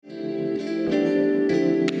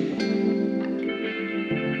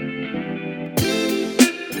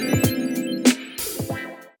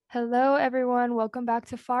Hello, everyone. Welcome back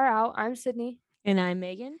to Far Out. I'm Sydney, And I'm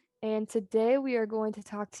Megan. and today we are going to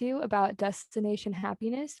talk to you about destination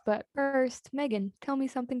happiness. But first, Megan, tell me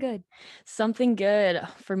something good. Something good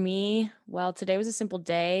for me. Well, today was a simple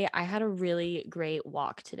day. I had a really great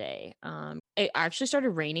walk today. It actually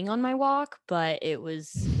started raining on my walk, but it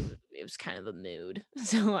was kind of a mood.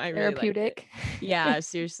 So I really liked it. Therapeutic. Yeah,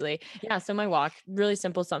 seriously. Yeah, so my walk, really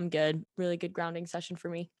simple, something good. Really good grounding session for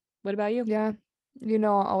me. What about you? Yeah, I'll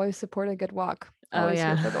always support a good walk. Oh Always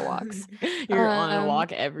here yeah. for the walks. You're on a Um,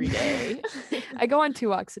 walk every day. I go on 2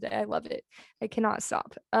 walks a day. I love it. I cannot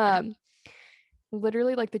stop.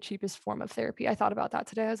 Literally like the cheapest form of therapy. I thought about that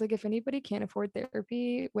today. I was like, if anybody can't afford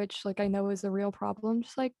therapy, which like I know is a real problem,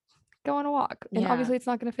 just like go on a walk. And Yeah. obviously it's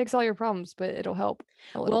not going to fix all your problems, but it'll help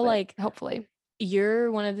a little Well, bit, like hopefully.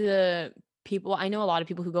 you're one of the people. I know a lot of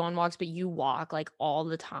people who go on walks, but you walk, like, all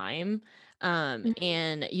the time, Mhm.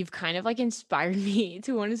 and you've kind of, like, inspired me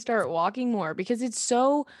to wanna start walking more because it's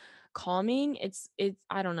so calming. It's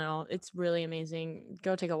I don't know, it's really amazing.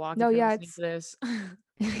 Go take a walk No, if you're yeah, listening it's to this.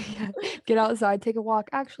 yeah, get outside, take a walk.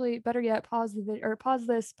 Actually, better yet, pause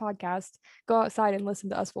this podcast, go outside and listen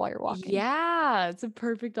to us while you're walking. Yeah, it's a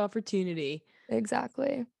perfect opportunity.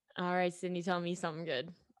 Exactly. Alright, Sydney, tell me something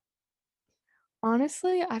good.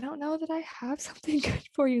 Honestly, I don't know that I have something good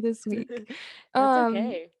for you this week. That's Um,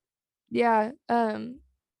 okay. yeah,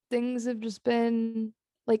 things have just been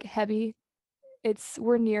like heavy.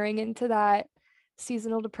 We're nearing into that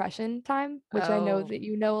seasonal depression time, which I know Oh, that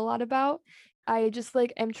you know a lot about. I just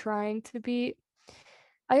like am trying to be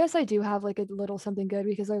I guess I do have like a little something good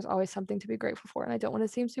because there's always something to be grateful for and I don't want to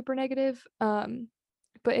seem super negative.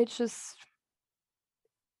 But it's just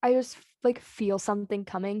I just like feel something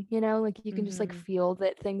coming, like you can just like mhm. feel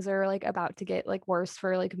that things are like about to get like worse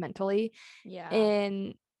for like mentally. Yeah.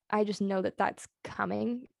 And I just know that that's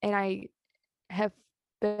coming and I have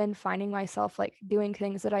been finding myself like doing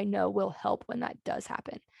things that I know will help when that does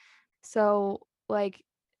happen. So, like,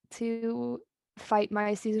 to fight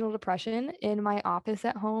my seasonal depression in my office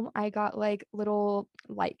at home, I got like little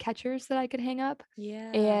light catchers that I could hang up,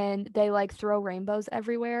 Yeah. and they like throw rainbows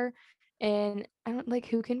everywhere. And I don't like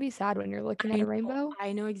who can be sad when you're looking I at a know rainbow?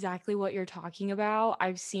 I know exactly what you're talking about.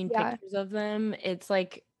 I've seen Yeah. pictures of them. It's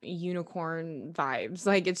like unicorn vibes.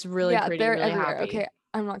 Like, it's really Yeah, pretty, they're really everywhere. Okay, happy.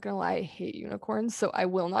 I'm not gonna lie, I hate unicorns, so I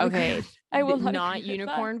will not agree Okay, with I will not agree not with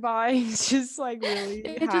that. unicorn vibes, just, like, really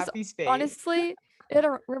It just happy space. honestly, it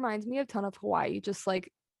reminds me a ton of Hawaii, just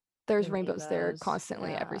like there's The rainbows there rainbows,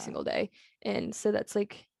 constantly every yeah. single day. And so that's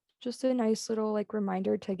like just a nice little like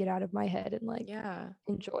reminder to get out of my head and like Yeah.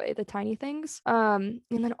 enjoy the tiny things. And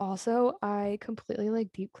then also I completely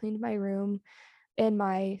like deep cleaned my room and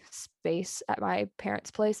my space at my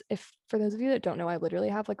parents' place. If for those of you that don't know, I literally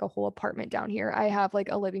have like a whole apartment down here. I have like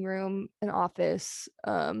a living room, an office,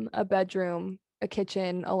 a bedroom, a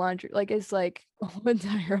kitchen, a laundry. Like it's like a whole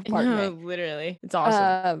entire No, apartment. literally, it's awesome.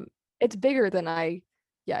 Um, it's bigger than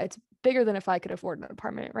yeah, it's bigger than if I could afford an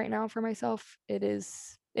apartment right now for myself.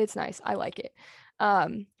 It's nice. I like it.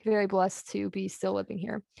 Very blessed to be still living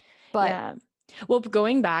here. But Yeah. Well,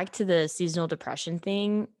 going back to the seasonal depression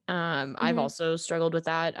thing, I've mhm, also struggled with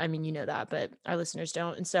that. I mean, you know that, but our listeners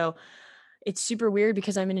don't. And so it's super weird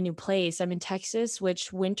because I'm in a new place. I'm in Texas,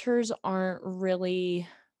 which winters aren't really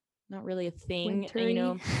not really a thing, wintry.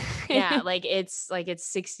 Yeah, like it's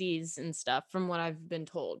 60s and stuff from what I've been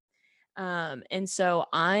told. And so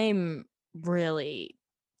I'm really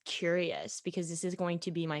curious because this is going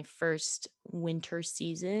to be my first winter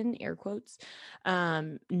season, air quotes,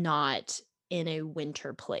 not in a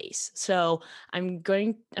winter place. So I'm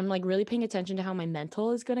like really paying attention to how my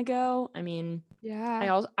mental is gonna go. I mean,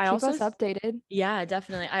 Yeah. I Keep also us updated. yeah,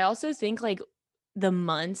 definitely. I also think, like, the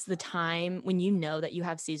months, the time when you know that you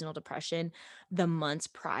have seasonal depression, the months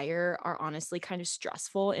prior are honestly kind of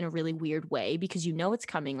stressful in a really weird way because you know it's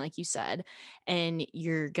coming, like you said, and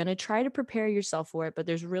you're gonna try to prepare yourself for it, but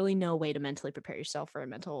there's really no way to mentally prepare yourself for a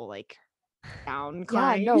mental, like,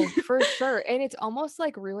 Yeah, downcline. no, for sure. And it's almost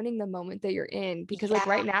like ruining the moment that you're in because like Yeah,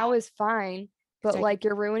 right now is fine, but exactly. like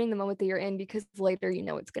you're ruining the moment that you're in because later you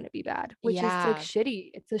know it's going to be bad, which is like Yeah,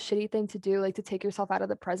 shitty. It's a shitty thing to do, like to take yourself out of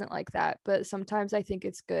the present like that. But sometimes I think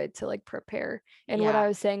it's good to like prepare. And what yeah, I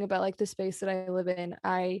was saying about like the space that I live in,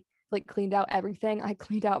 I like cleaned out everything. I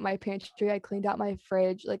cleaned out my pantry, I cleaned out my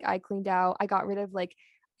fridge, like I got rid of like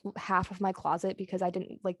half of my closet because I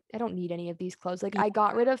don't need any of these clothes. Like yeah, I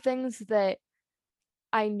got rid of things that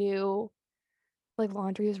I knew like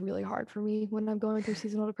laundry is really hard for me when I'm going through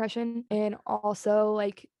seasonal depression. And also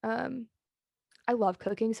like I love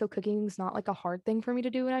cooking, so cooking's not like a hard thing for me to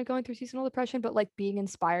do when I'm going through seasonal depression, but like being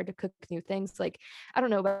inspired to cook new things, like I don't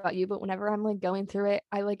know about you, but whenever I'm like going through it,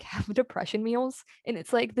 I like have depression meals and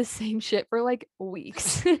it's like the same shit for like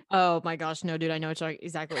weeks. Oh my gosh, no, dude, I know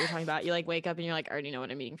exactly what you're talking about. You like wake up and you're like, I already know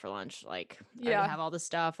what I'm eating for lunch. Like, I already Yeah. have all the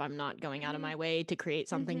stuff. I'm not going out of my way to create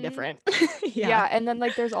something Mm-hmm. different. Yeah. Yeah, and then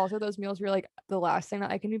like there's also those meals where like the last thing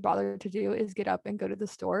that I can be bothered to do is get up and go to the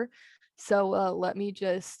store. So let me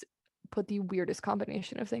just put the weirdest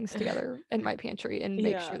combination of things together in my pantry and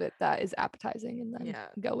make sure Yeah. that that is appetizing and then Yeah.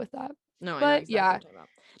 go with that. No, I know But exactly yeah, what you're talking about.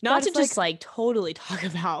 Not to that's just like like totally talk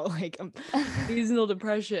about like seasonal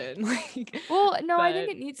depression, like, well, no, I think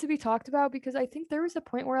but it needs to be talked about because I think there was a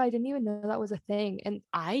point where I didn't even know that was a thing. And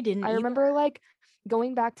I didn't I either. remember like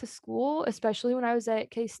going back to school, especially when I was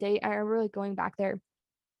at K-State, I remember like going back there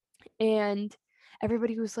and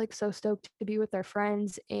everybody was like so stoked to be with their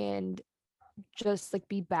friends and just like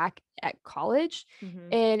be back at college. Hmm.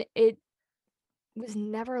 And it was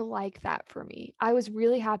never like that for me. I was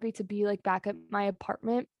really happy to be like back at my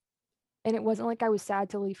apartment and it wasn't like I was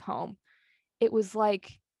sad to leave home. It was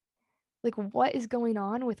like what is going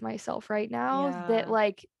on with myself right now that Yeah.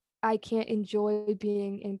 like I can't enjoy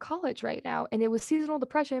being in college right now. And it was seasonal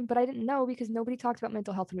depression, but I didn't know because nobody talked about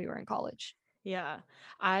mental health when we were in college. Yeah.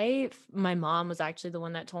 My mom was actually the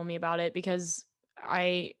one that told me about it because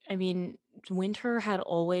I mean, winter had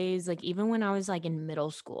always like even when I was like in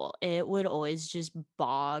middle school, it would always just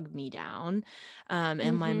bog me down.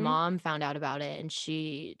 And my Mhm. mom found out about it and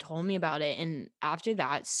she told me about it. And after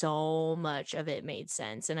that, so much of it made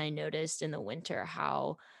sense. And I noticed in the winter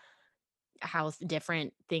how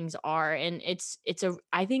different things are, and it's a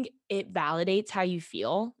I think it validates how you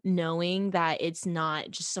feel knowing that it's not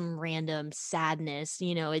just some random sadness,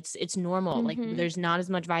 it's normal, like Mhm. there's not as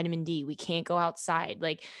much vitamin D, we can't go outside,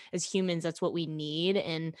 like as humans that's what we need.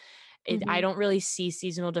 And I Mhm. don't really see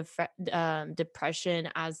seasonal depression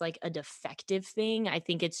as like a defective thing. I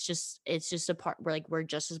think it's just a part, we're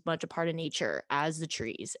just as much a part of nature as the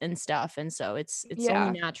trees and stuff, and so it's only Yeah.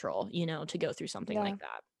 natural, to go through something Yeah. like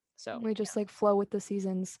that. So We just like flow with the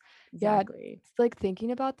seasons. Yeah, exactly. it's like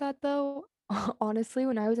thinking about that though, honestly,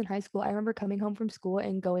 when I was in high school, I remember coming home from school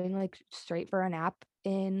and going like straight for a nap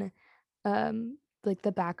in like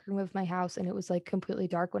the back room of my house and it was like completely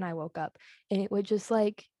dark when I woke up. And it would just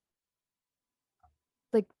like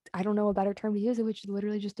I don't know a better term to use, it would just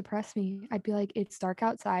literally just depress me. I'd be like, it's dark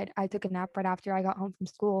outside. I took a nap right after I got home from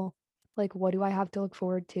school. Like, what do I have to look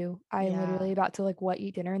forward to? I am Yeah. literally about to like what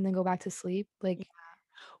eat dinner and then go back to sleep. Yeah. Like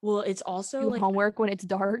Well, it's also do like homework when it's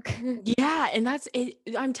dark. yeah, and that's it.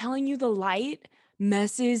 I'm telling you, the light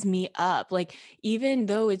messes me up. Like, even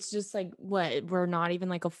though it's just like what, we're not even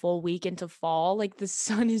like a full week into fall, like the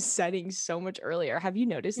sun is setting so much earlier. Have you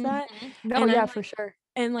noticed Mhm. that? No, And yeah, I'm for sure.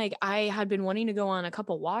 like I had been wanting to go on a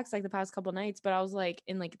couple walks like the past couple nights, but I was like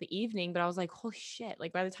in like the evening, but I was like, holy shit,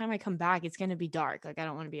 like by the time I come back, it's gonna be dark. Like I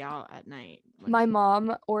don't want to be out at night when My it's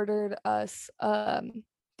mom ordered us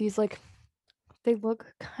these like they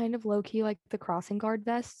look kind of low key like the crossing guard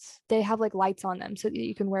vests. They have like lights on them so that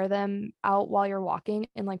you can wear them out while you're walking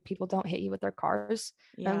and like people don't hit you with their cars.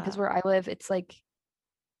 Because yeah. where I live, it's like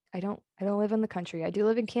I don't live in the country. I do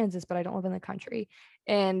live in Kansas, but I don't live in the country.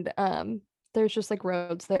 And there's just like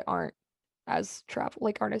roads that aren't as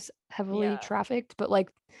heavily Yeah. trafficked, but like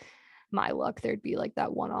my luck, there'd be like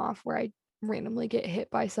that one off where I randomly get hit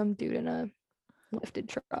by some dude in a lifted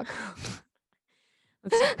truck.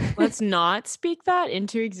 Let's let's not speak that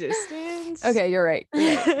into existence. Okay, you're right.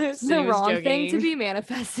 You're right. It's the Cindy was wrong thing to joking. be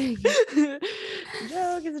manifesting. It's a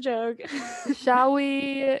joke, it's a joke. Shall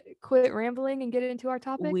we quit rambling and get into our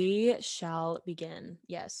topic? We shall begin.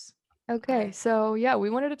 Yes. Okay, I so yeah, we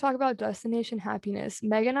wanted to talk about destination happiness.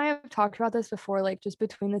 Meg and I have talked about this before, like just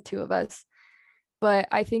between the two of us, but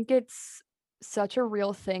I think it's such a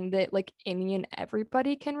real thing that like any and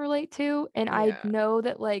everybody can relate to. And I yeah. know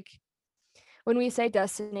that like when we say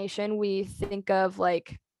destination, we think of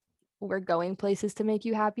like we're going places to make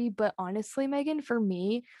you happy. But honestly, Megan, for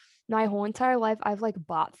me, my whole entire life, I've like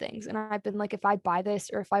bought things and I've been like, if I buy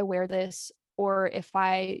this or if I wear this or if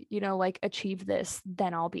I, like achieve this,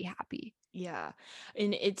 then I'll be happy. Yeah.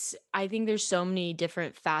 And I think there's so many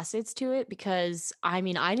different facets to it because I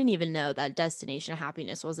mean, I didn't even know that destination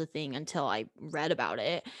happiness was a thing until I read about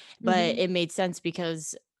it. But Mm-hmm. it made sense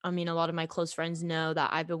because I mean, a lot of my close friends know that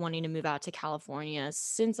I've been wanting to move out to California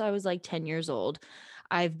since I was like 10 years old.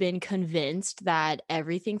 I've been convinced that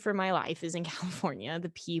everything for my life is in California, the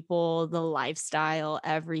people, the lifestyle,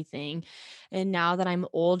 everything. And now that I'm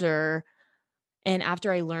older, and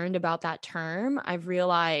after I learned about that term, I've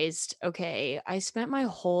realized, okay, I spent my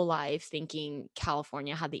whole life thinking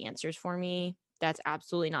California had the answers for me. that's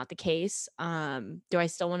absolutely not the case. Do I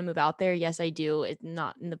still want to move out there? Yes, I do. It's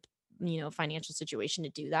not in the, financial situation to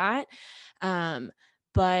do that. Um,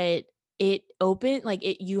 but it open like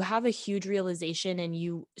it you have a huge realization and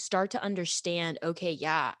you start to understand, okay,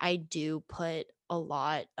 yeah, I do put a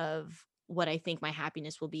lot of what I think my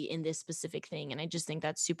happiness will be in this specific thing. And I just think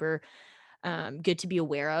that's super good to be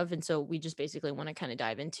aware of. And so we just basically want to kind of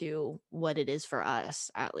dive into what it is for us,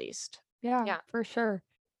 at least. Yeah, Yeah. for sure.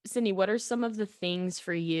 Cindy, what are some of the things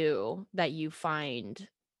for you that you find,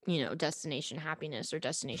 destination happiness or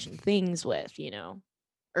destination things with,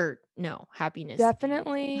 or no, happiness things?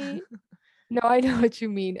 Definitely. No, I know what you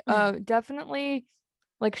mean. Definitely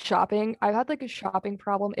like shopping. I've had like a shopping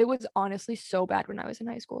problem. It was honestly so bad when I was in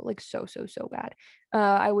high school, like so, so, so bad.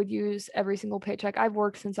 I would use every single paycheck. I've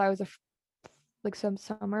worked since I was like some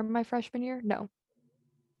summer of my freshman year. No,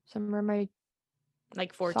 summer of my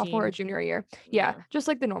Like sophomore or 14. junior year. Yeah, Yeah. just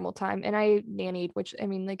like the normal time. And I nannied, which I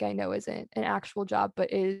mean, like I know isn't an actual job,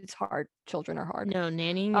 but it's hard. Children are hard. No,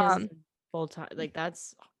 nannying is Um, full time. Like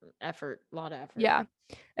that's effort, a lot of effort. yeah.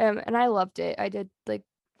 And I loved it. I did like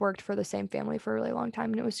worked for the same family for a really long time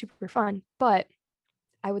and it was super fun. But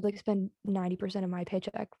I would like spend 90% of my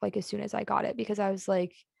paycheck like as soon as I got it because I was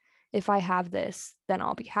like, if I have this, then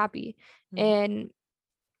I'll be happy. Mhm. And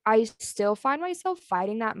I still find myself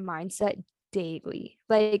fighting that mindset daily,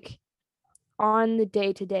 like on the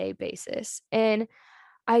day-to-day basis. And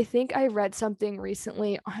I think I read something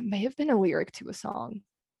recently, it may have been a lyric to a song,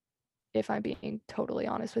 if I'm being totally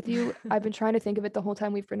honest with you. I've been trying to think of it the whole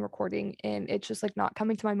time we've been recording and it's just like not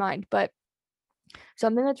coming to my mind. But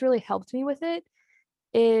something that's really helped me with it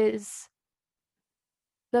is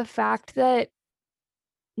the fact that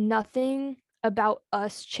nothing about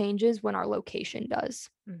us changes when our location does.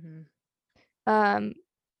 Mhm. Um,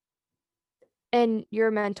 and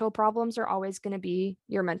your mental problems are always going to be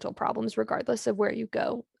your mental problems regardless of where you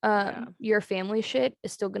go. Yeah. Your family shit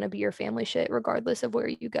is still going to be your family shit regardless of where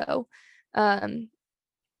you go. Um,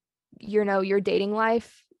 your dating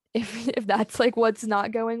life, if that's like what's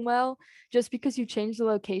not going well, just because you change the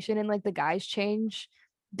location and like the guys change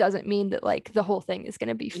doesn't mean that like the whole thing is going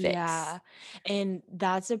to be fixed. Yeah. And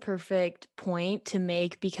that's a perfect point to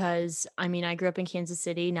make because I mean, I grew up in Kansas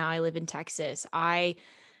City. Now I live in Texas. I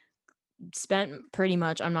spent pretty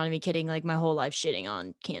much, I'm not even kidding, like my whole life shitting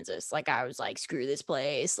on Kansas. Like I was like, screw this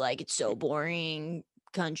place. Like it's so boring,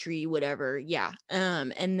 country, whatever. Yeah.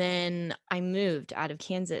 And then I moved out of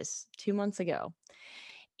Kansas 2 months ago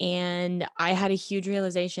and I had a huge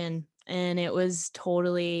realization and it was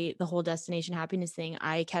totally the whole destination happiness thing.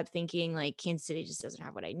 I kept thinking like Kansas City just doesn't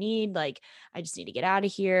have what I need. Like I just need to get out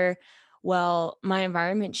of here. Well, my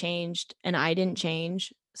environment changed and I didn't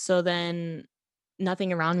change. So then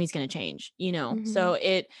nothing around me is going to change, Mm-hmm. so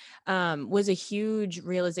it was a huge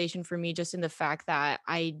realization for me just in the fact that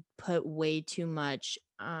I put way too much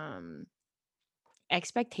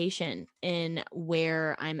expectation in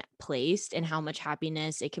where I'm placed and how much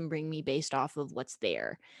happiness it can bring me based off of what's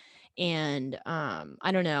there. And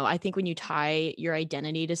I don't know, I think when you tie your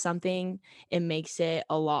identity to something, it makes it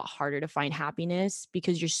a lot harder to find happiness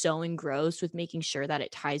because you're so engrossed with making sure that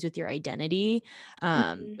it ties with your identity.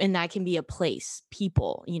 Mm-hmm. And that can be a place,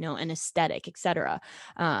 people, an aesthetic, etc.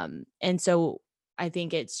 And so I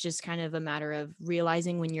think it's just kind of a matter of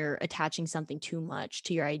realizing when you're attaching something too much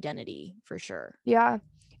to your identity for sure. Yeah.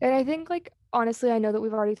 And I think, like, honestly, I know that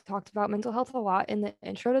we've already talked about mental health a lot in the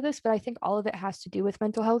intro to this, but I think all of it has to do with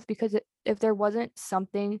mental health because if there wasn't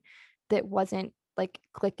something that wasn't like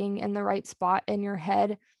clicking in the right spot in your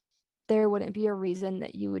head, there wouldn't be a reason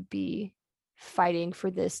that you would be fighting for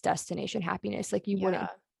this destination happiness. Like, you Yeah.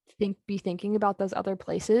 wouldn't be thinking about those other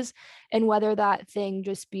places. And whether that thing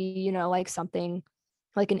just be, like something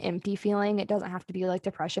like an empty feeling, it doesn't have to be like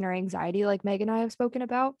depression or anxiety, like Meg and I have spoken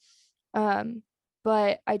about. Um,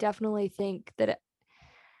 but I definitely think that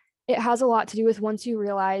it has a lot to do with once you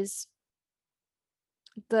realize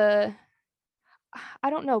the I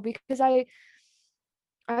don't know because I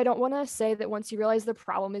don't want to say that once you realize the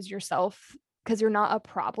problem is yourself because you're not a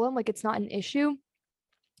problem, like it's not an issue.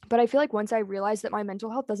 But I feel like once I realized that my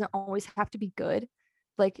mental health doesn't always have to be good,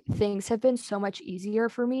 like things have been so much easier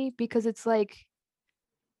for me because it's like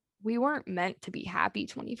we weren't meant to be happy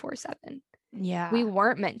 24/7. We Yeah.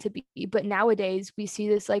 weren't meant to be, but nowadays we see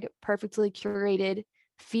this like perfectly curated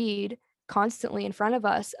feed constantly in front of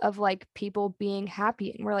us of like people being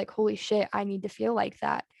happy and we're like, holy shit, I need to feel like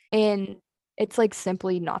that. And it's like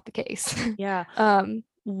simply not the case. Yeah. um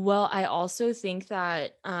Well, I also think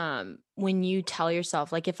that when you tell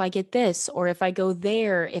yourself, like, if I get this, or if I go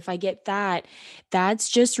there, if I get that, that's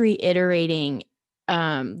just reiterating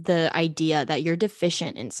the idea that you're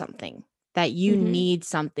deficient in something. that you Mhm. need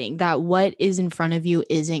something, that what is in front of you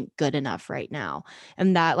isn't good enough right now.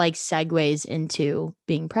 And that like segues into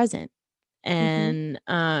being present. Mhm.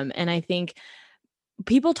 And I think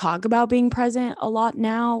people talk about being present a lot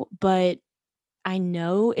now, but I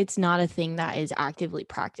know it's not a thing that is actively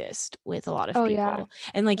practiced with a lot of Oh, yeah. people.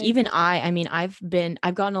 And like Right. even I mean, I've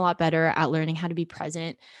gotten a lot better at learning how to be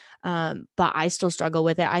present. But I still struggle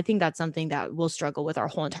with it. I think that's something that we'll struggle with our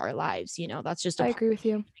whole entire lives, you know. That's just a I part agree of with the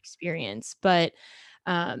you. human experience. But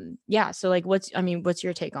yeah, so like what's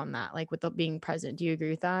your take on that? Like with the being present? Do you agree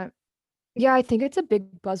with that? Yeah, I think it's a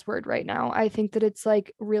big buzzword right now. I think that it's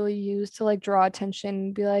like really used to like draw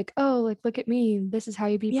attention, be like, "Oh, like look at me. This is how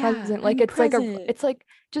you be Yeah, present." Like I'm present. it's like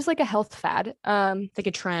just like a health fad. It's like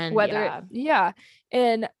a trend, Whether yeah. yeah.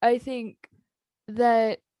 And I think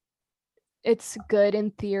that it's good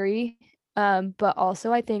in theory, but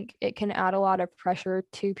also I think it can add a lot of pressure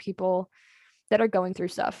to people that are going through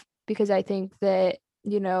stuff because I think that,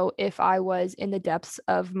 if I was in the depths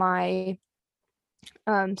of my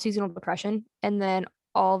seasonal depression and then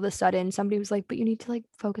all of a sudden somebody was like, but you need to like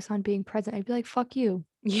focus on being present, I'd be like, fuck you.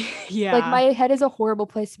 Like Yeah. my head is a horrible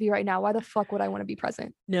place to be right now. Why the fuck would I want to be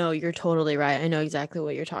present? No, you're totally right. I know exactly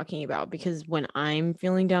what you're talking about because when I'm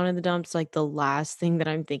feeling down in the dumps, like the last thing that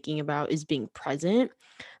I'm thinking about is being present.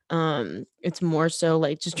 It's more so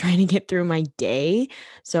like just trying to get through my day.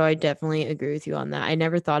 So I definitely agree with you on that. I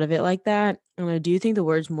never thought of it like that. And I do think the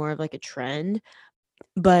word's more of like a trend,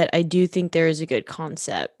 but I do think there is a good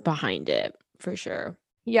concept behind it for sure.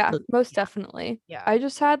 Yeah, So, most yeah. definitely. Yeah. I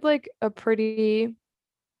just had like a pretty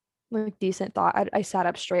like decent thought. I sat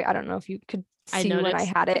up straight. I don't know if you could I see when I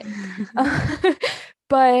noticed. had it.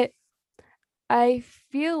 But I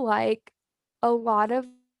feel like a lot of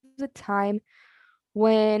the time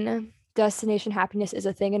when destination happiness is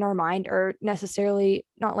a thing in our mind, or necessarily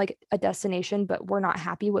not like a destination, but we're not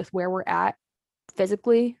happy with where we're at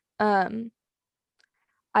physically,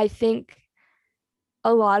 I think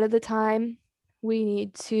a lot of the time we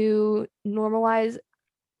need to normalize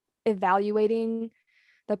evaluating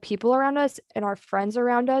the people around us and our friends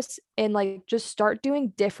around us and like just start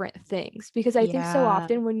doing different things because I think so Yeah.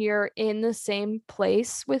 often when you're in the same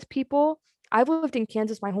place with people, I've lived in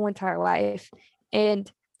Kansas my whole entire life and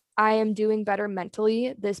I am doing better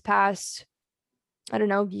mentally this past, I don't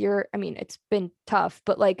know, year. I mean, it's been tough,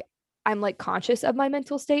 but like I'm like conscious of my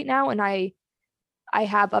mental state now and I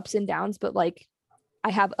have ups and downs, but like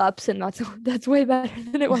I have ups and that's that's way better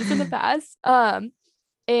than it was in the past.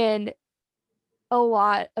 And a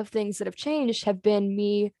lot of things that have changed have been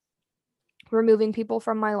me removing people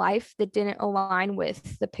from my life that didn't align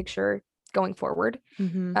with the picture going forward,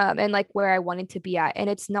 Mhm. and like where I wanted to be at. And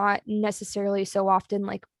it's not necessarily so often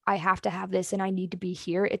like I have to have this and I need to be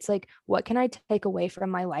here. It's like, what can I take away from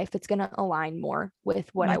my life that's going to align more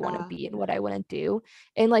with what I want to Yeah. be and what I want to do?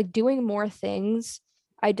 And like doing more things,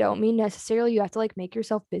 I don't mean necessarily you have to like make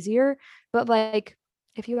yourself busier, but like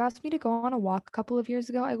if you asked me to go on a walk a couple of years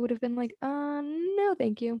ago, I would have been like, no,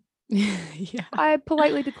 thank you. Yeah. I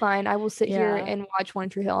politely decline. I will sit here Yeah. and watch One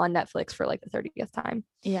Tree Hill on Netflix for like the 30th time.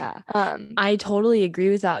 Yeah. Um, I totally agree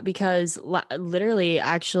with that because literally,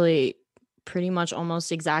 actually, pretty much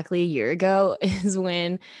almost exactly a year ago is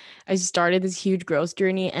when I started this huge growth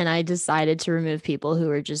journey and I decided to remove people who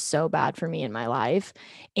were just so bad for me in my life.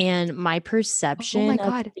 And my oh my perception of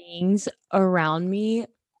God. things around me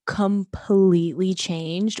completely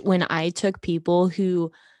changed when I took people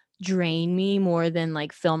who drain me more than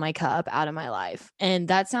like fill my cup out of my life. And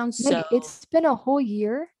that sounds so, Meg, it's been a whole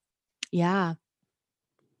year. yeah.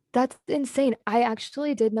 That's insane. I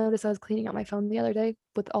actually did notice I was cleaning out my phone the other day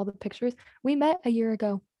with all the pictures. We met a year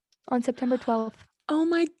ago on September 12th. Oh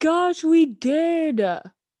my gosh, we did.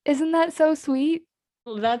 Isn't that so sweet?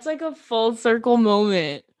 That's like a full circle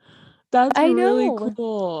moment. That's I really know.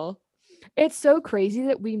 cool. It's so crazy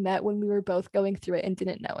that we met when we were both going through it and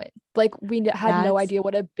didn't know it. Like had no That's idea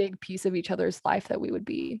what a big piece of each other's life that we would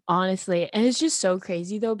be. honestly, and it's just so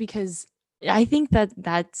crazy though, because I think that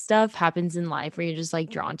that stuff happens in life where you're just like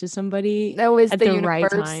drawn to somebody That was at the the right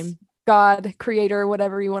universe, time. God, creator,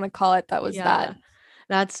 whatever you want to call it. That was that. Yeah.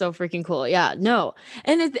 That's so freaking cool. Yeah, no.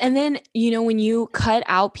 And then, when you cut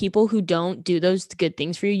out people who don't do those good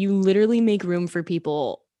things for you, you literally make room for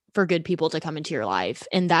good people to come into your life.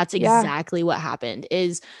 And that's Yeah. exactly what happened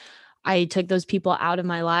is I took those people out of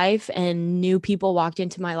my life and new people walked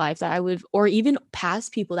into my life that I would, or even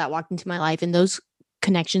past people that walked into my life and those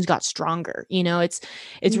connections got stronger. It's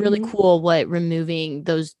really Hmm. cool what removing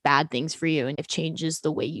those bad things for you and it changes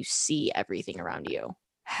the way you see everything around you.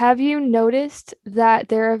 Have you noticed that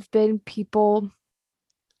there have been people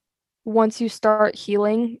once you start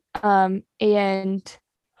healing, and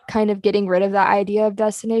kind of getting rid of that idea of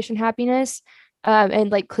destination happiness,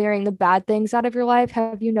 and like clearing the bad things out of your life,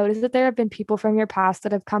 have you noticed that there have been people from your past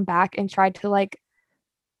that have come back and tried to like,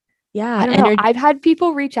 I Yeah, don't know, energy. I've had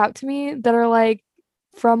people reach out to me that are like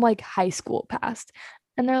from like high school past,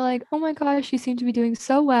 and they're like, oh my gosh, you seem to be doing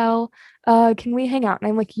so well, can we hang out? And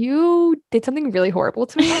I'm like, you did something really horrible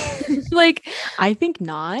to me. Like, I think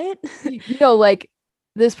not. no, like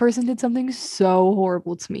this person did something so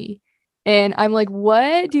horrible to me. And I'm like,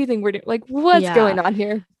 what do you think we're doing? Like, what's Yeah. going on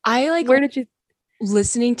here? I like Where did you?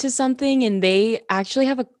 listening to something, and they actually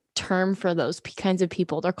have a term for those kinds of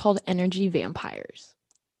people. They're called energy vampires,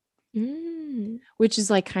 Mm. which is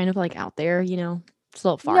like kind of like out there, it's a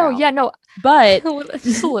little far No, out. yeah, no, But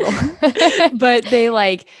just a little. but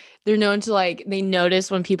they're known to like they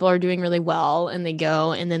notice when people are doing really well and they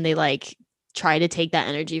go and then they like try to take that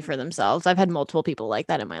energy for themselves. I've had multiple people like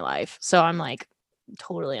that in my life. So I'm like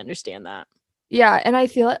totally understand that. Yeah, and I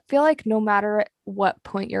feel like no matter what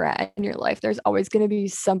point you're at in your life, there's always going to be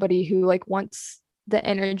somebody who like wants the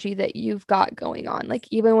energy that you've got going on. Like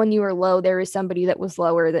even when you were low, there is somebody that was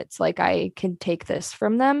lower that's like, I can take this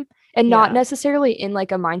from them. And not Yeah. necessarily in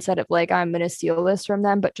like a mindset of like, I'm gonna steal this from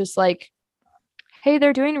them, but just like, hey,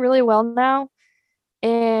 they're doing really well now.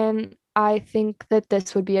 And I think that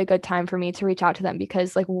this would be a good time for me to reach out to them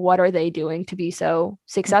because, like, what are they doing to be so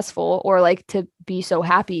successful or like to be so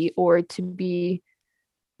happy or to be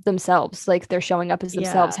themselves? Like, they're showing up as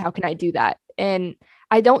themselves. Yeah. How can I do that? And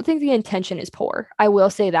I don't think the intention is poor. I will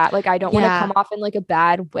say that. Like, I don't want to Yeah. come off in like a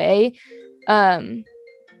bad way. Um,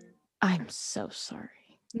 I'm so sorry.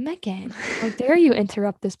 Megan, how dare you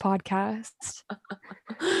interrupt this podcast?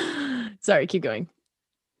 Sorry, keep going.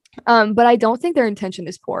 But I don't think their intention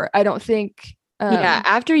is poor. I don't think Yeah,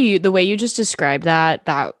 after the way you just described that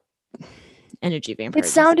energy vampire it just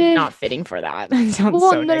is sounded not fitting for that. It sounds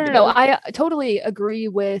well, so no, no, no, no. negative. I totally agree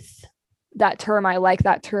with that term. I like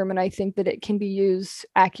that term, and I think that it can be used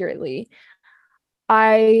accurately.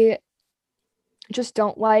 I just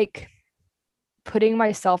don't like putting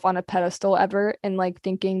myself on a pedestal ever and like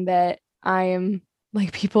thinking that I'm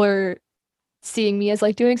like people are seeing me as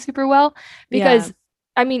like doing super well Yeah. because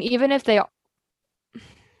I mean, even if they,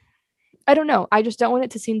 I don't know, I just don't want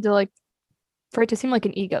it to seem to like for it to seem like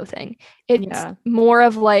an ego thing. It's Yeah. more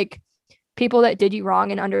of like people that did you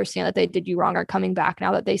wrong and understand that they did you wrong are coming back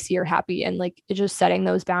now that they see you're happy and like it's just setting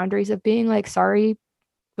those boundaries of being like sorry,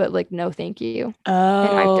 but like no thank you.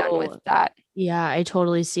 And I'm done with Oh, that. yeah, I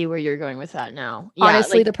totally see where you're going with that now. Yeah,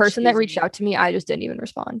 Honestly, like the person that reached choosing. out to me, I just didn't even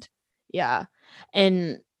respond. Yeah.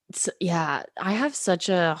 And yeah, I have such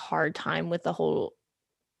a hard time with the whole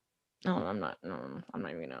no, I'm not no, I'm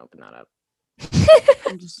not even gonna open that up.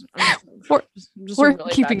 we're I'm just a we're really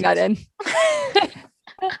bad keeping that taste.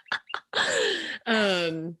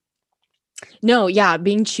 in. No, yeah,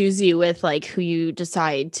 being choosy with like who you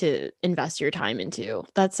decide to invest your time into.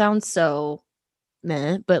 That sounds so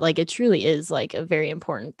meh, but like it truly is like a very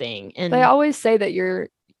important thing. They And always say that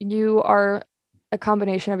you are a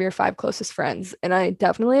combination of your five closest friends, and I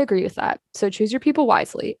definitely agree with that. So choose your people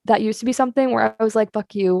wisely. That used to be something where I was like,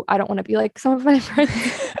 "Fuck you! I don't want to be like some of my friends."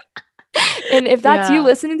 And if that's you yeah.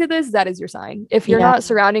 listening to this, that is your sign. If you're Yeah. not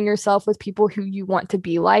surrounding yourself with people who you want to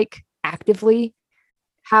be like actively,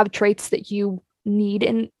 have traits that you need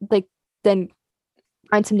and like, then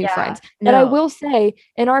find some new Yeah. friends. And I No. will say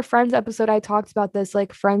in our friends episode, I talked about this.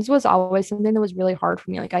 Like, friends was always something that was really hard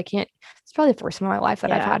for me. Like, I can't, it's probably the first time in my life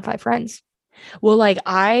that I've Yeah. had five friends. Well, like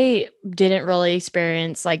I didn't really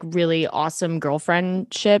experience like really awesome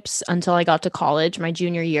girlfriendships until I got to college. My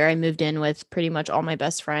junior year, I moved in with pretty much all my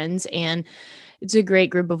best friends, and it's a great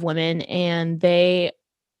group of women. And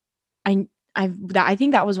I, I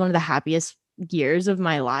think that was one of the happiest years of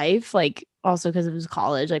my life. Like also because it was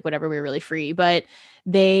college, like whatever, we were really free. But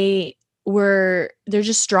they they're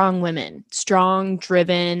just strong women, strong,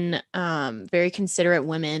 driven, very considerate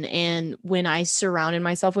women. And when I surrounded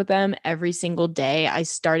myself with them every single day, I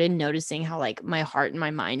started noticing how like my heart and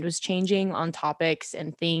my mind was changing on topics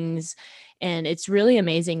and things. And it's really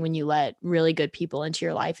amazing when you let really good people into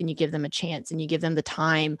your life and you give them a chance and you give them the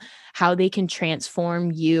time, how they can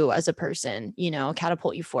transform you as a person,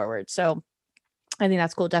 catapult you forward. So I think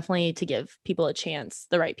that's cool. Definitely to give people a chance,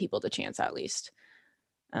 the right people the chance at least.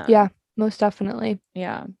 Yeah, Um, most definitely.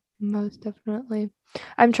 yeah. Most definitely.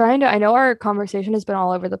 I know our conversation has been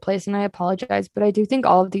all over the place and I apologize, but I do think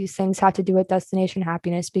all of these things have to do with destination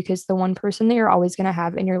happiness because the one person that you're always going to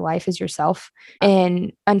have in your life is yourself.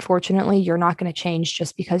 And unfortunately, you're not going to change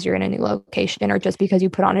just because you're in a new location or just because you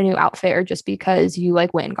put on a new outfit or just because you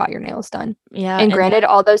like went and got your nails done. Yeah. And And granted,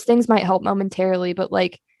 all those things might help momentarily, but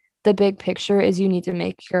like the big picture is you need to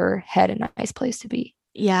make your head a nice place to be.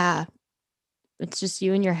 Yeah, it's just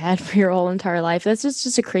you in your head for your whole entire life. That's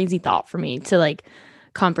just a crazy thought for me to like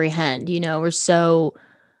comprehend. We're so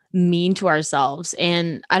mean to ourselves.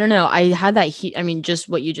 And I don't know, I had that I mean, just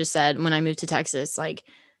what you just said, when I moved to Texas, like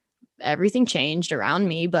everything changed around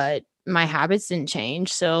me, but my habits didn't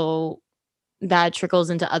change. So that trickles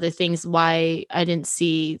into other things, why I didn't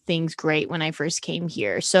see things great when I first came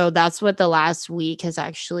here. So that's what the last week has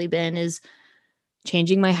actually been, is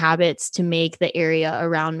changing my habits to make the area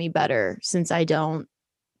around me better, since I don't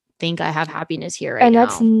think I have happiness here right And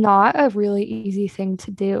that's now. not a really easy thing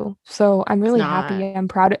to do. So I'm It's really not. happy.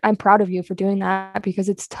 I'm proud of you for doing that because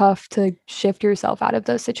it's tough to shift yourself out of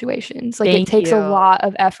those situations. Like it Thank takes a you. lot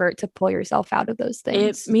of effort to pull yourself out of those It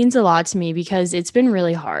things. means a lot to me because it's been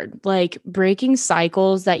really hard. Like breaking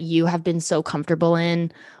cycles that you have been so comfortable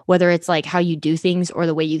in, whether it's like how you do things or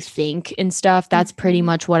the way you think and stuff, that's pretty Mhm.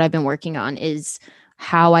 much what I've been working on, is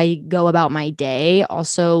how I go about my day,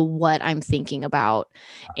 also what I'm thinking about.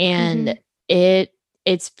 And Mhm. it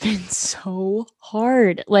it's been so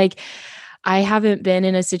hard. Like I haven't been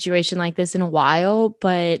in a situation like this in a while,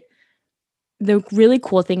 but the really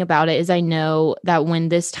cool thing about it is I know that when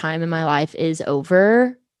this time in my life is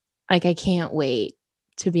over, like I can't wait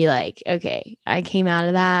to be like, okay, I came out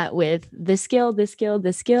of that with this skill, this skill,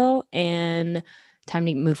 this skill, and time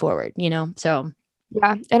to move forward. So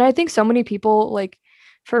Yeah. And I think so many people, like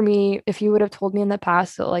for me, if you would have told me in the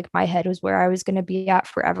past that like my head was where I was going to be at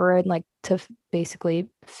forever and like to basically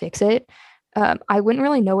fix it, I wouldn't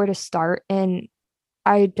really know where to start. And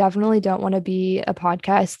I definitely don't want to be a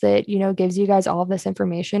podcast that, gives you guys all of this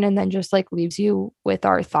information and then just like leaves you with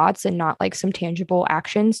our thoughts and not like some tangible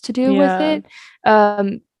actions to do with yeah. it.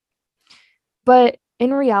 Um, but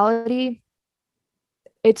in reality,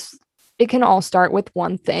 it's it can all start with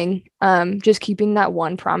one thing. Just keeping that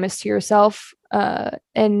one promise to yourself,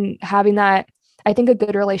 and having that. I think a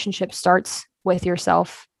good relationship starts with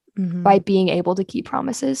yourself Hmm. by being able to keep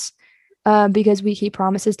promises, because we keep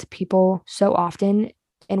promises to people so often,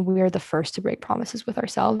 and we're the first to break promises with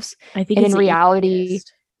ourselves. I think And it's in the reality,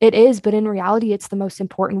 easiest. it is, but in reality, it's the most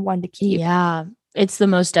important one to keep. Yeah. It's the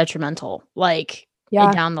most detrimental, like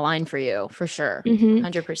Yeah. down the line for you, for sure. Hmm.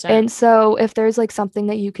 100%. And so, if there's like something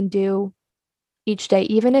that you can do each day,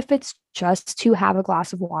 even if it's just to have a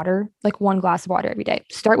glass of water, like one glass of water every day.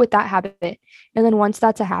 Start with that habit. And then once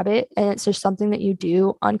that's a habit and it's just something that you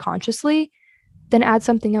do unconsciously, then add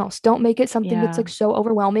something else. Don't make it something that's Yeah. like so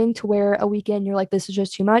overwhelming to where a weekend you're like, this is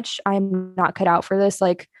just too much. I'm not cut out for this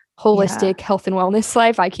like Yeah. holistic health and wellness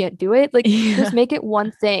life. I can't do it. Like just Yeah. make it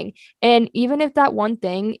one thing. And even if that one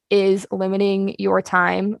thing is limiting your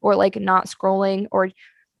time or like not scrolling, or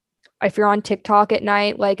if you're on TikTok at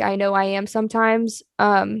night, like I know I am sometimes,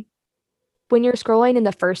 when you're scrolling and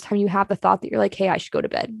the first time you have the thought that you're like, hey, I should go to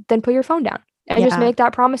bed, then put your phone down and just Yeah. make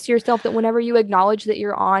that promise to yourself that whenever you acknowledge that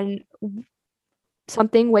you're on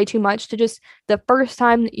something way too much, to just the first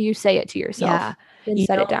time that you say it to Yeah. yourself, then You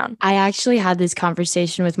set know, it down. I actually had this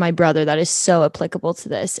conversation with my brother that is so applicable to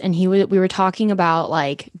this. And we were talking about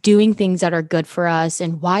like doing things that are good for us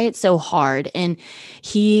and why it's so hard. And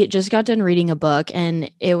he just got done reading a book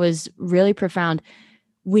and it was really profound.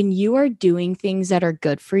 When you are doing things that are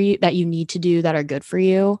good for you, that you need to do, that are good for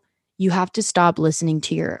you, you have to stop listening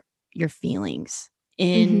to your feelings,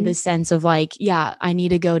 in Mm-hmm. the sense of like, yeah, I need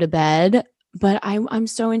to go to bed, but I'm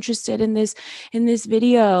so interested in this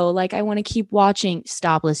video, like I want to keep watching.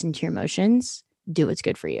 Stop listening to your emotions, do what's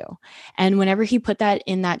good for you. And whenever he put that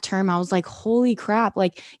in that term, I was like, holy crap,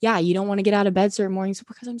 like yeah, you don't want to get out of bed certain mornings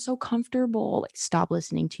because I'm so comfortable. Like stop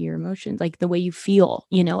listening to your emotions, like the way you feel,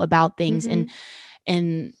 about things. Mm-hmm.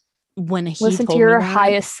 And when he Listen to told me your that,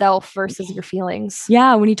 highest self versus your feelings.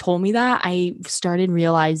 yeah, when he told me that, I started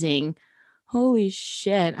realizing, holy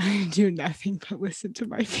shit, I do nothing but listen to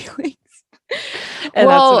my feelings. And that's when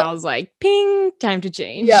Well, I was like, ping, time to yeah.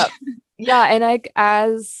 change. Yeah. And like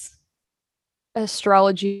as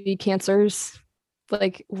astrology cancers,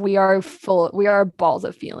 like we are balls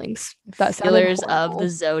of feelings. That sounded Feelers of the horrible.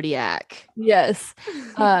 zodiac. Yes.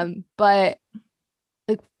 But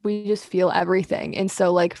like we just feel everything. And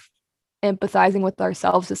so like empathizing with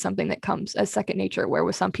ourselves is something that comes as second nature, where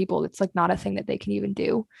with some people it's like not a thing that they can even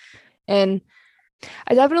do. And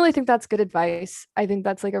I definitely think that's good advice. I think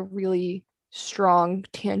that's like a really strong,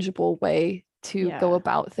 tangible way to go Yeah.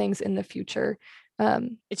 about things in the future.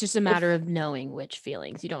 It's just a If matter of knowing which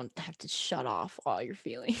feelings. You don't have to shut off all your Oh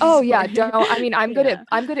feelings. yeah, don't I mean Yeah.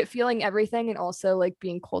 I'm good at feeling everything and also like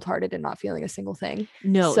being cold-hearted and not feeling a single thing.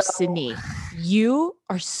 No, So Sydney, you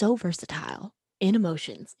are so versatile in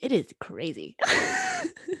emotions. It is crazy.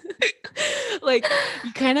 Like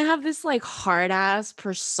you kind of have this like hard ass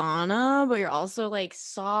persona, but you're also like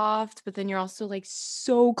soft, but then you're also like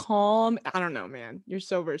so calm. I don't know, man. You're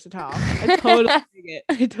so versatile. I totally dig it.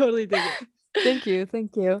 I totally dig it. Thank you,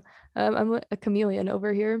 thank you. I'm a chameleon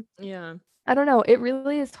over here. Yeah. I don't know. It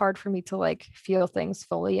really is hard for me to like feel things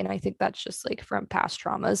fully, and I think that's just like from past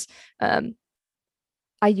traumas. Um,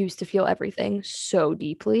 I used to feel everything so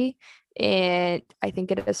deeply, and I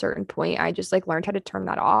think at a certain point, I just like learned how to turn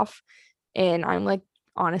that off, and I'm like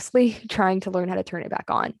honestly trying to learn how to turn it back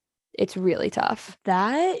on. It's really tough.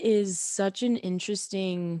 That is such an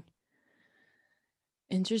interesting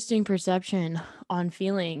perception on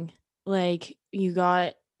feeling. Like you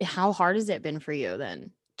got how hard has it been for you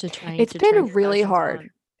then to trying It's to turn been your really emotions hard. on?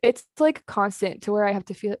 It's like constant to where I have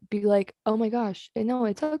to be like, oh my gosh, no,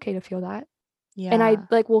 it's okay to feel that. And I Yeah.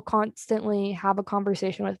 like will constantly have a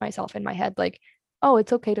conversation with myself in my head, like, oh,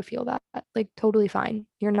 it's okay to feel that. Like, totally fine.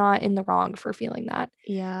 You're not in the wrong for feeling that.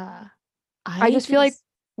 Yeah. I I just feel like just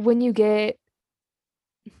when you get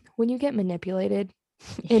manipulated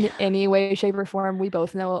in yeah. any way, shape, or form, we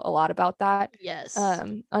both know a lot about that. Yes.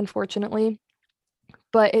 Unfortunately.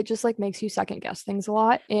 But it just like makes you second guess things a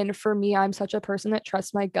lot. And for me, I'm such a person that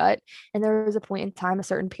trusts my gut. And there was a point in time, a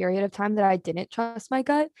certain period of time that I didn't trust my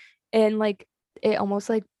gut. And like it almost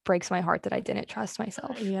like breaks my heart that I didn't trust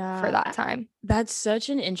myself for Yeah. that time. That's such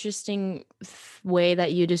an interesting way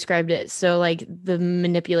that you described it. So, like the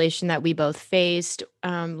manipulation that we both faced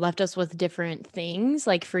left us with different things.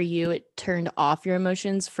 Like for you, it turned off your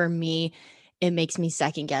emotions. For me, it makes me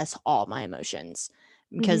second guess all my emotions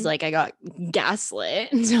because, Hmm. like, I got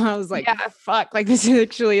gaslit. And so I was like, Yeah. fuck, like, this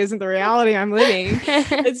actually isn't the reality I'm living.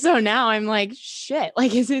 And so now I'm like, shit,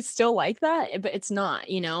 like, is it still like that? But it's not,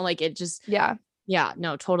 like it just, Yeah. yeah,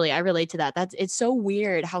 no, totally. I relate to that. It's so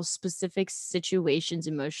weird how specific situations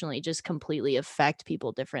emotionally just completely affect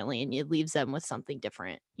people differently and it leaves them with something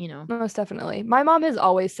different. Most definitely. My mom has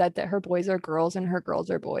always said that her boys are girls and her girls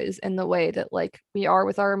are boys. And the way that like we are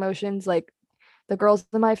with our emotions, like the girls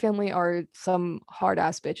in my family are some hard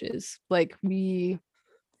ass bitches. Like we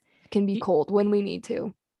can be Y- cold when we need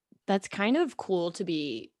to. That's kind of cool to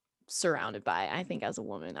be surrounded by, I think, as a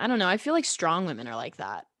woman. I don't know. I feel like strong women are like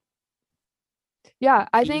that. Yeah,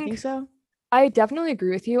 I Do you think think so? I definitely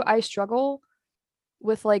agree with you. I struggle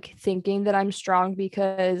with like thinking that I'm strong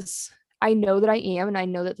because I know that I am and I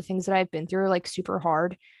know that the things that I've been through are like super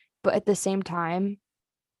hard, but at the same time,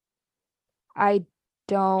 I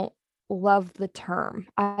don't love the term.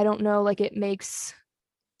 I don't know, like it makes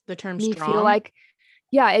The term me feel strong? like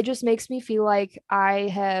yeah, it just makes me feel like I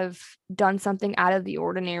have done something out of the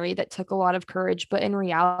ordinary that took a lot of courage, but in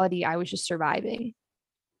reality, I was just surviving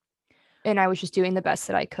and I was just doing the best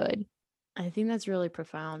that I could. I think that's really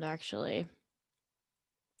profound, actually.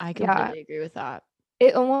 I Yeah, completely agree with that.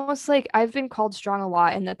 it almost like I've been called strong a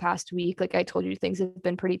lot in the past week. Like I told you, things have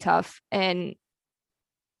been pretty tough, and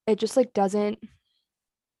it just like doesn't.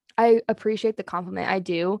 I appreciate the compliment. I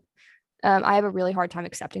do. I have a really hard time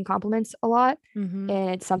accepting compliments a lot, Mm-hmm. and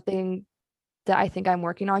it's something that I think I'm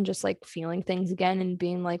working on. Just like feeling things again and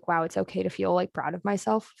being like, wow, it's okay to feel like proud of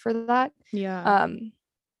myself for that. Yeah.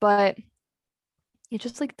 But it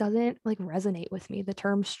just like doesn't like resonate with me. The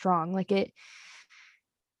term strong, like it.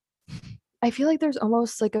 I feel like there's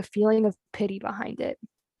almost like a feeling of pity behind it.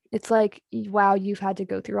 It's like, wow, you've had to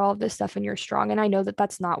go through all of this stuff and you're strong. And I know that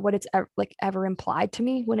that's not what it's like ever implied to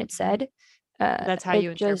me when it's Mhm. said. That's how you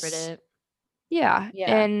It interpret just, it. yeah.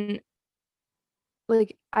 Yeah. And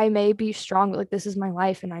like, I may be strong, but like, this is my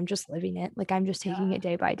life and I'm just living it. Like, I'm just taking it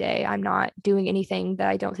day by day. I'm not doing anything that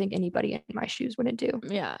I don't think anybody in my shoes wouldn't do.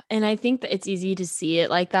 Yeah. And I think that it's easy to see it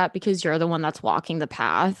like that because you're the one that's walking the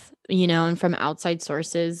path, and from outside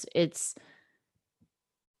sources,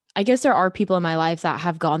 I guess there are people in my life that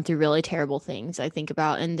have gone through really terrible things I think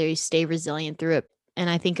about and they stay resilient through it. And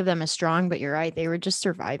I think of them as strong, but you're right. They were just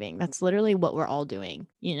surviving. That's literally what we're all doing.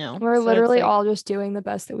 We're So it's literally like, all just doing the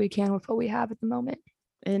best that we can with what we have at the moment.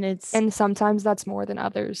 and it's, And sometimes that's more than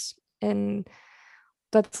others. And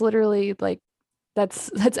that's literally like that's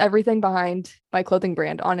everything behind my clothing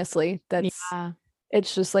brand, honestly. That's yeah.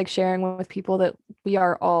 it's just like sharing with people that we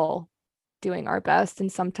are all doing our best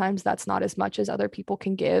and sometimes that's not as much as other people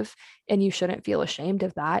can give and you shouldn't feel ashamed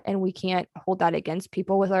of that and we can't hold that against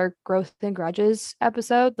people with our growth and grudges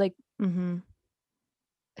episode. Like Hmm.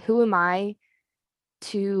 who am I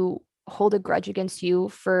to hold a grudge against you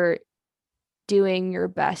for doing your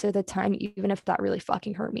best at the time even if that really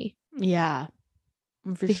fucking hurt me? Yeah,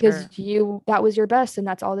 for sure. Because you that was your best and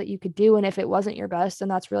that's all that you could do, and if it wasn't your best then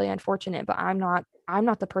that's really unfortunate, but I'm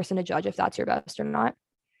not the person to judge if that's your best or not.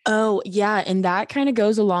 Oh, yeah, and that kinda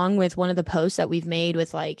goes along with one of the posts that we've made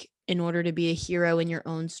with, like, in order to be a hero in your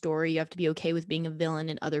own story, you have to be okay with being a villain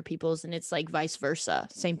in other people's, and it's like vice versa.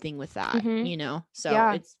 Same thing with that, Mhm. you know? So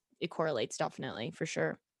Yeah. it correlates definitely for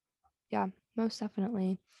sure. Yeah, most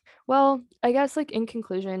definitely. Well, I guess like in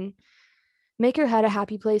conclusion, make your head a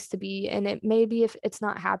happy place to be. And it maybe if it's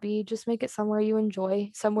not happy, just make it somewhere you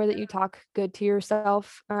enjoy, somewhere that you talk good to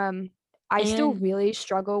yourself. I still And really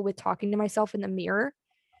struggle with talking to myself in the mirror,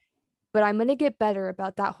 but I'm gonna get better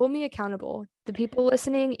about that. Hold me accountable. The people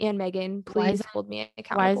listening and Megan, why is please hold me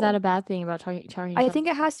why is that accountable. a bad thing about talking I yourself? think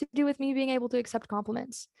it has to do with me being able to accept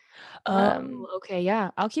compliments. Oh, Um, okay,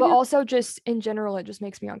 yeah. I'll keep but you. also just in general, it just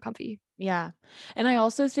makes me uncomfy. Yeah. And I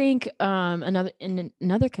also think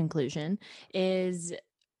another conclusion is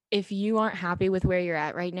if you aren't happy with where you're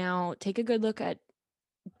at right now, take a good look at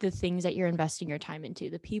the things that you're investing your time into,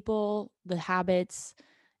 the people, the habits,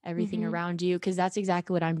 everything Mm-hmm. around you, because that's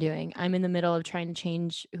exactly what I'm doing. I'm in the middle of trying to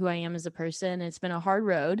change who I am as a person. It's been a hard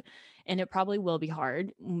road, and it probably will be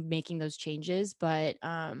hard making those changes, but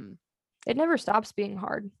It never stops being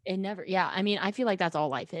hard. it never, yeah. I mean, I feel like that's all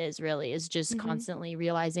life is really, is just Mm-hmm. constantly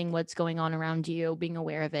realizing what's going on around you, being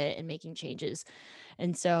aware of it and making changes.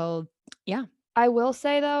 And so, yeah. I will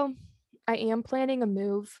say though, I am planning a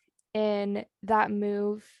move, and that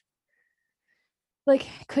move like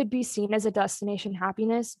could be seen as a destination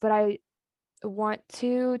happiness, but I want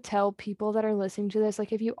to tell people that are listening to this,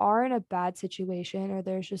 like if you are in a bad situation or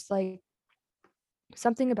there's just like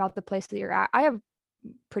something about the place that you're at. I have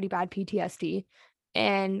pretty bad PTSD,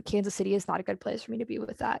 and Kansas City is not a good place for me to be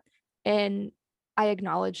with that. And I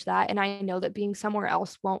acknowledge that, and I know that being somewhere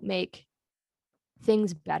else won't make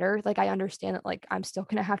things better. Like I understand that like I'm still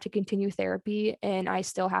going to have to continue therapy, and I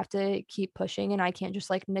still have to keep pushing, and I can't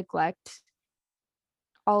just like neglect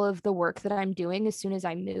all of the work that I'm doing as soon as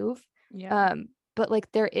I move. Yeah. Um but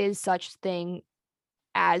like there is such thing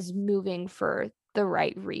as moving for the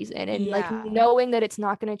right reason, and like Yeah. knowing that it's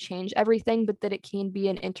not going to change everything, but that it can be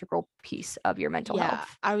an integral piece of your mental Yeah,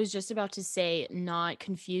 health. I was just about to say not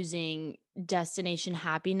confusing destination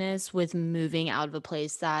happiness with moving out of a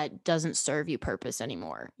place that doesn't serve you purpose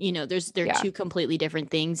anymore. You know, they're Yeah. two completely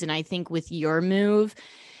different things, and I think with your move,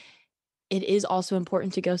 it is also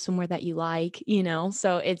important to go somewhere that you like, you know?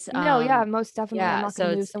 So it's No, yeah, most definitely. I'm yeah, not going so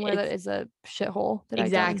to move somewhere that it's is a shithole that I don't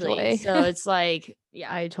exactly. enjoy. So it's like,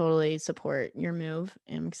 yeah, I totally support your move.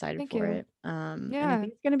 I'm excited Thank for you. it. And I Yeah.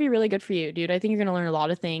 think it's going to be really good for you, dude. I think you're going to learn a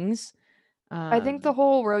lot of things. I think the Um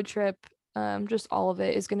whole road trip, just all of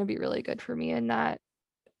it is going to be really good for me, and that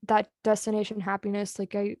destination happiness,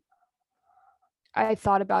 like I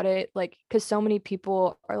thought about it like because so many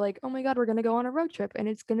people are like, oh my God, we're gonna go on a road trip and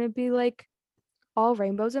it's gonna be like all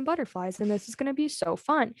rainbows and butterflies and this is gonna be so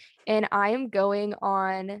fun. And I am going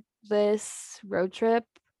on this road trip.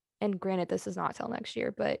 And granted, this is not till next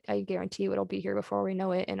year, but I guarantee you it'll be here before we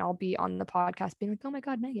know it. And I'll be on the podcast being like, oh my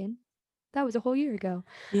God, Megan, that was a whole year ago.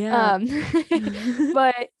 yeah. Um,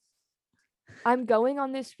 but I'm going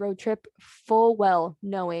on this road trip full well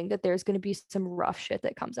knowing that there's going to be some rough shit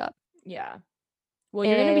that comes up. Yeah. Well,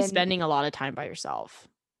 you're gonna be And spending a lot of time by yourself.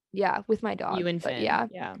 yeah, with my You dog. and But Finn. yeah,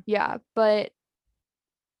 Yeah. yeah. But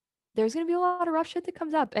there's going to be a lot of rough shit that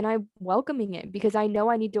comes up, and I'm welcoming it because I know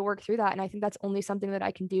I need to work through that. And I think that's only something that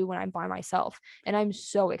I can do when I'm by myself. And I'm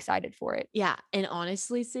so excited for it. Yeah. And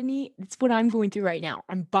honestly, Sydney, it's what I'm going through right now.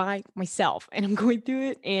 I'm by myself and I'm going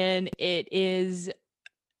through it. And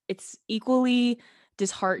it's equally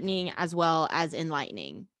disheartening as well as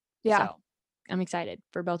enlightening. Yeah. So I'm excited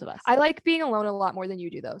for both of us. I like being alone a lot more than you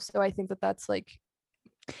do, though. So I think that that's like,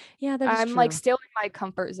 Yeah, that is I'm like true. still in my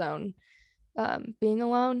comfort zone being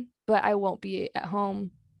alone, but I won't be at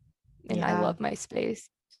home. And I Yeah. love my space.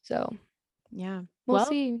 So Yeah. we'll Well,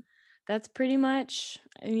 see. that's pretty much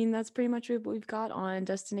what we've got on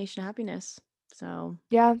Destination Happiness. So,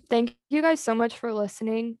 Yeah, thank you guys so much for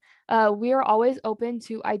listening. We are always open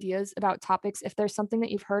to ideas about topics. If there's something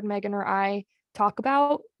that you've heard Megan or I talk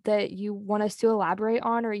about that you want us to elaborate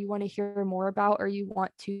on, or you want to hear more about, or you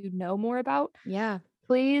want to know more about, yeah.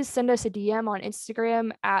 please send us a DM on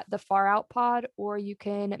Instagram at the Far Out Pod, or you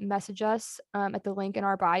can message us at the link in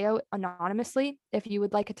our bio anonymously if you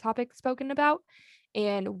would like a topic spoken about.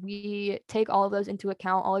 And we take all of those into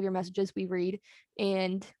account, all of your messages we read,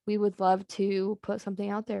 and we would love to put something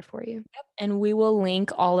out there for you. And we will link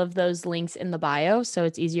all of those links in the bio so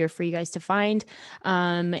it's easier for you guys to find.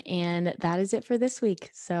 And that is it for this week.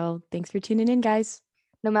 So thanks for tuning in, guys.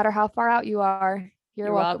 No matter how far out you are, you're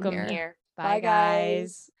You're welcome welcome here. here. Bye, Bye, guys.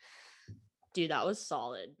 guys. Dude, that was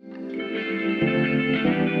solid.